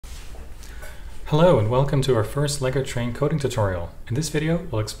Hello and welcome to our first LEGO train coding tutorial. In this video,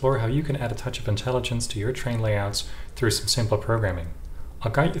 we'll explore how you can add a touch of intelligence to your train layouts through some simple programming.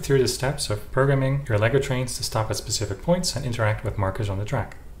 I'll guide you through the steps of programming your LEGO trains to stop at specific points and interact with markers on the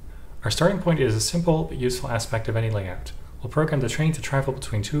track. Our starting point is a simple but useful aspect of any layout. We'll program the train to travel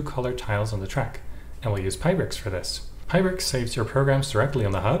between two colored tiles on the track, and we'll use Pybricks for this. Pybricks saves your programs directly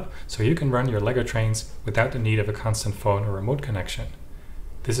on the hub, so you can run your LEGO trains without the need of a constant phone or remote connection.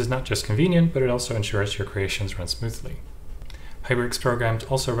 This is not just convenient, but it also ensures your creations run smoothly. Pybricks programs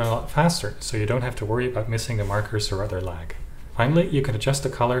also run a lot faster, so you don't have to worry about missing the markers or other lag. Finally, you can adjust the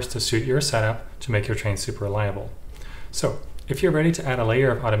colors to suit your setup to make your train super reliable. So, if you're ready to add a layer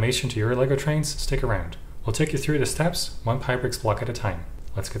of automation to your LEGO trains, stick around. We'll take you through the steps, one Pybricks block at a time.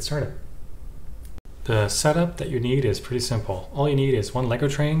 Let's get started. The setup that you need is pretty simple. All you need is one LEGO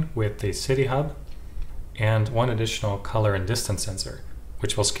train with the city hub and one additional color and distance sensor,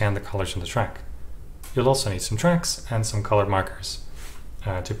 which will scan the colors on the track. You'll also need some tracks and some colored markers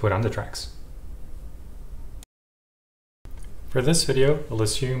to put on the tracks. For this video, we'll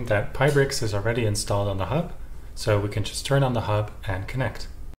assume that Pybricks is already installed on the hub, so we can just turn on the hub and connect.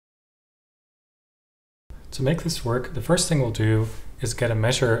 To make this work, the first thing we'll do is get a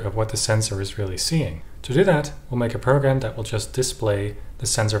measure of what the sensor is really seeing. To do that, we'll make a program that will just display the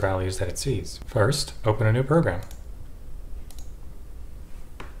sensor values that it sees. First, open a new program.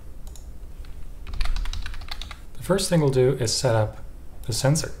 The first thing we'll do is set up the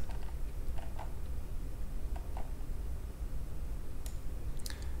sensor.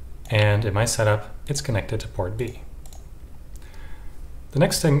 And in my setup, it's connected to port B. The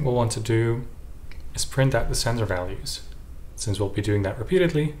next thing we'll want to do is print out the sensor values. Since we'll be doing that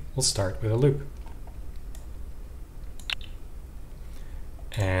repeatedly, we'll start with a loop.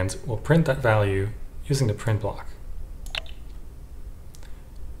 And we'll print that value using the print block.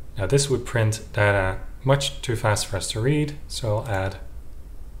 Now this would print data much too fast for us to read, so I'll add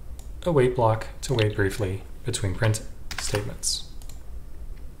a wait block to wait briefly between print statements.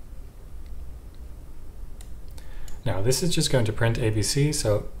 Now this is just going to print ABC,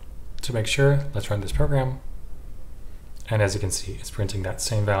 so to make sure, let's run this program. And as you can see, it's printing that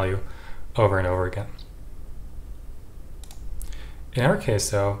same value over and over again. In our case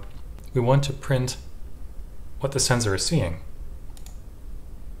though, we want to print what the sensor is seeing.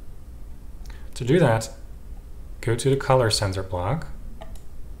 To do that, go to the color sensor block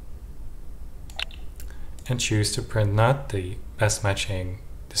and choose to print not the best matching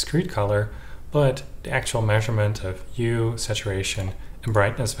discrete color, but the actual measurement of hue, saturation, and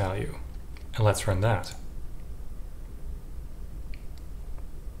brightness value. And let's run that.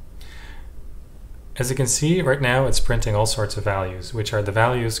 As you can see, right now it's printing all sorts of values, which are the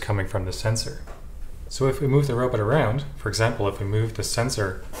values coming from the sensor. So if we move the robot around, for example, if we move the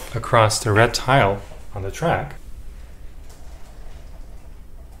sensor across the red tile on the track,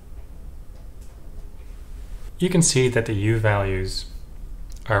 you can see that the hue values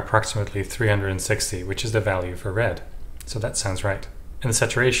are approximately 360, which is the value for red. So that sounds right. And the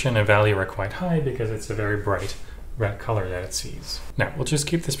saturation and value are quite high because it's a very bright red color that it sees. Now, we'll just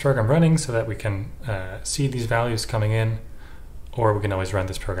keep this program running so that we can see these values coming in, or we can always run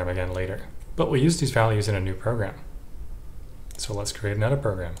this program again later. But we'll use these values in a new program. So let's create another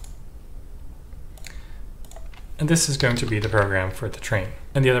program. And this is going to be the program for the train.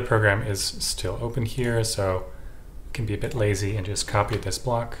 And the other program is still open here, so we can be a bit lazy and just copy this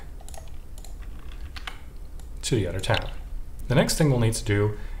block to the other tab. The next thing we'll need to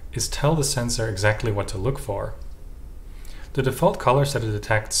do is tell the sensor exactly what to look for. The default colors that it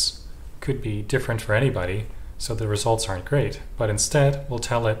detects could be different for anybody, so the results aren't great, but instead we'll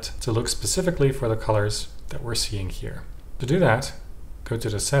tell it to look specifically for the colors that we're seeing here. To do that, go to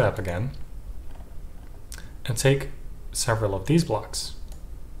the setup again and take several of these blocks,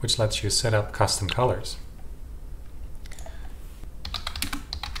 which lets you set up custom colors.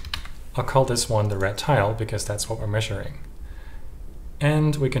 I'll call this one the red tile because that's what we're measuring.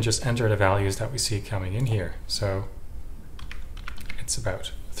 And we can just enter the values that we see coming in here. So it's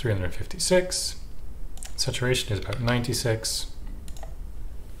about 356. Saturation is about 96,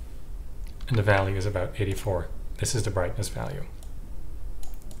 and the value is about 84. This is the brightness value.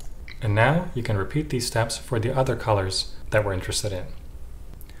 And now you can repeat these steps for the other colors that we're interested in.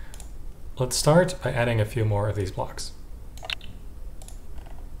 Let's start by adding a few more of these blocks.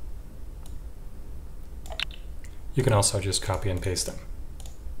 You can also just copy and paste them.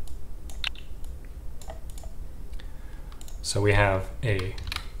 So we have a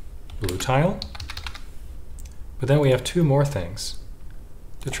blue tile. But then we have two more things.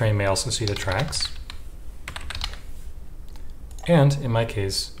 The train may also see the tracks, and in my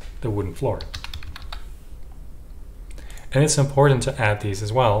case, the wooden floor. And it's important to add these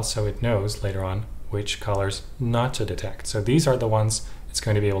as well so it knows later on which colors not to detect. So these are the ones it's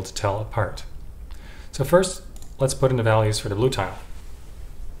going to be able to tell apart. So first, let's put in the values for the blue tile.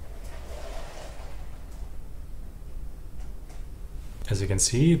 As you can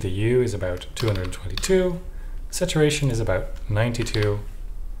see, the U is about 222, saturation is about 92,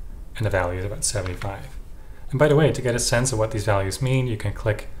 and the value is about 75. And by the way, to get a sense of what these values mean, you can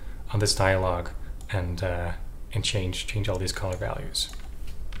click on this dialog and change all these color values.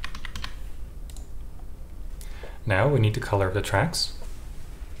 Now we need the color of the tracks.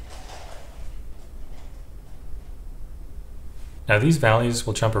 Now these values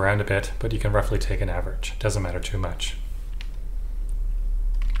will jump around a bit, but you can roughly take an average. It doesn't matter too much.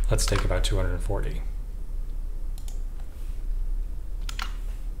 Let's take about 240.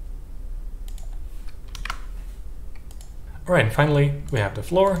 All right, and finally we have the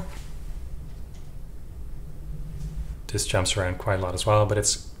floor. This jumps around quite a lot as well, but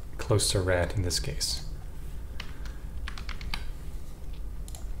it's close to red in this case.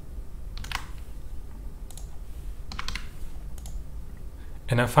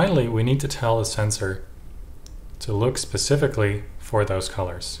 And now finally, we need to tell the sensor to look specifically for those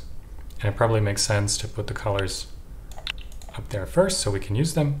colors. And it probably makes sense to put the colors up there first so we can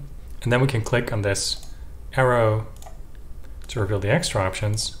use them. And then we can click on this arrow to reveal the extra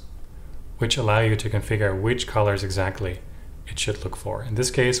options, which allow you to configure which colors exactly it should look for. In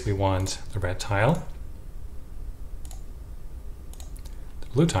this case, we want the red tile, the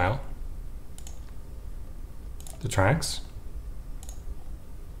blue tile, the tracks,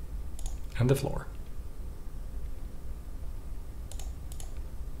 and the floor.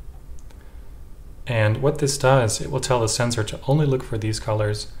 And what this does, it will tell the sensor to only look for these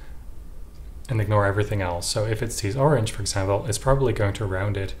colors and ignore everything else. So if it sees orange, for example, it's probably going to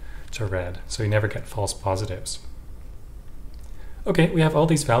round it to red, so you never get false positives. Okay, we have all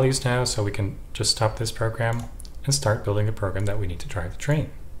these values now, so we can just stop this program and start building the program that we need to drive the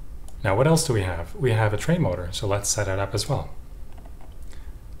train. Now what else do we have? We have a train motor, so let's set it up as well.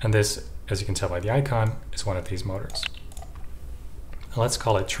 And this, as you can tell by the icon, is one of these motors. Now let's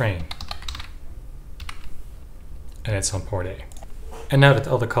call it train. And it's on port A. And now that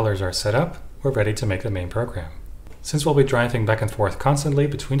all the colors are set up, we're ready to make the main program. Since we'll be driving back and forth constantly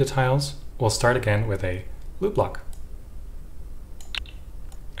between the tiles, we'll start again with a loop block.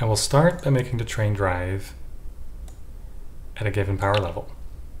 And we'll start by making the train drive at a given power level.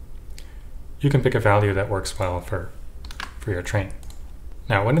 You can pick a value that works well for your train.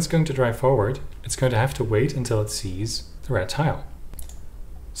 Now, when it's going to drive forward, it's going to have to wait until it sees the red tile.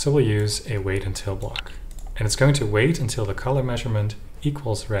 So we'll use a wait until block. And it's going to wait until the color measurement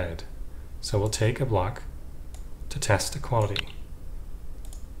equals red. So we'll take a block to test the quality,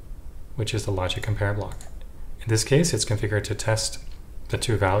 which is the logic compare block. In this case, it's configured to test the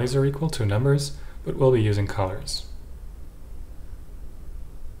two values are equal, two numbers, but we'll be using colors.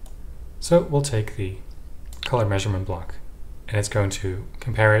 So we'll take the color measurement block, and it's going to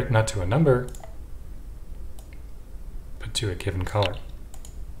compare it not to a number, but to a given color.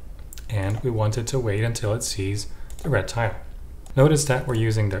 And we want it to wait until it sees the red tile. Notice that we're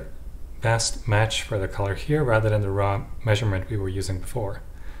using the best match for the color here rather than the raw measurement we were using before,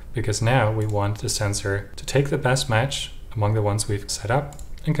 because now we want the sensor to take the best match among the ones we've set up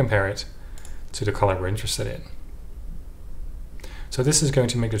and compare it to the color we're interested in. So this is going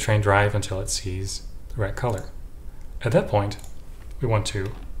to make the train drive until it sees the red color. At that point, we want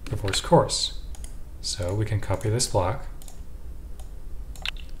to reverse course. So we can copy this block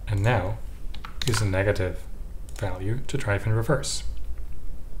and now use a negative value to drive in reverse.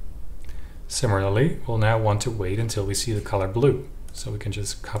 Similarly, we'll now want to wait until we see the color blue. So we can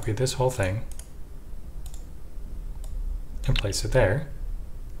just copy this whole thing and place it there,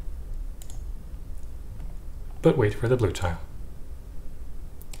 but wait for the blue tile.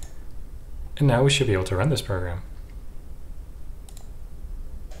 And now we should be able to run this program.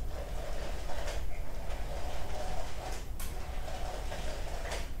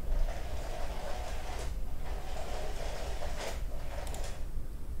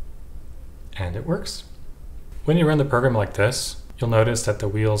 And it works. When you run the program like this, you'll notice that the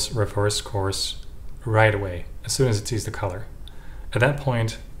wheels reverse course right away as soon as it sees the color. At that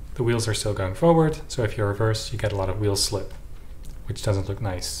point, the wheels are still going forward, so if you reverse, you get a lot of wheel slip, which doesn't look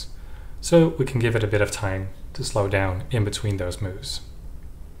nice. So we can give it a bit of time to slow down in between those moves.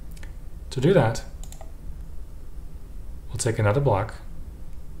 To do that, we'll take another block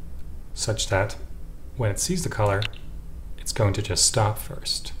such that when it sees the color, it's going to just stop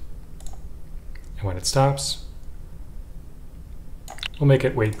first. And when it stops, we'll make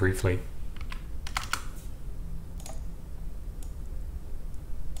it wait briefly.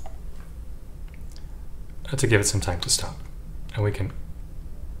 to give it some time to stop. And we can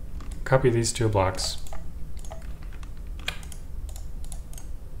copy these two blocks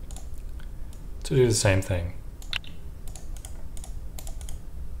to do the same thing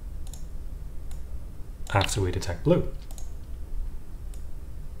after we detect blue.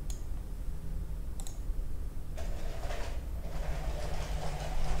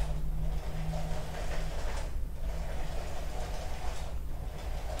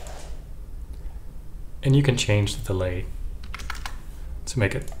 And you can change the delay to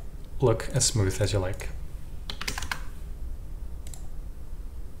make it look as smooth as you like.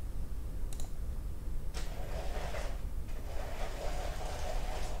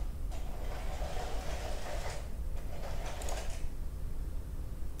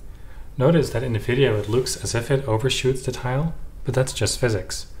 Notice that in the video it looks as if it overshoots the tile, but that's just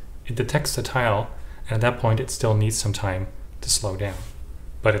physics. It detects the tile, and at that point it still needs some time to slow down,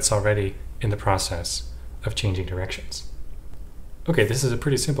 but it's already in the process of changing directions. Okay, this is a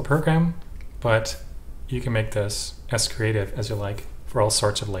pretty simple program, but you can make this as creative as you like for all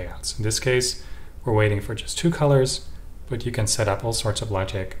sorts of layouts. In this case, we're waiting for just two colors, but you can set up all sorts of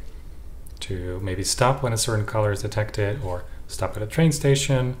logic to maybe stop when a certain color is detected, or stop at a train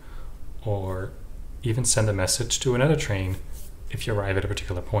station, or even send a message to another train if you arrive at a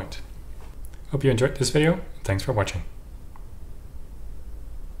particular point. Hope you enjoyed this video. Thanks for watching.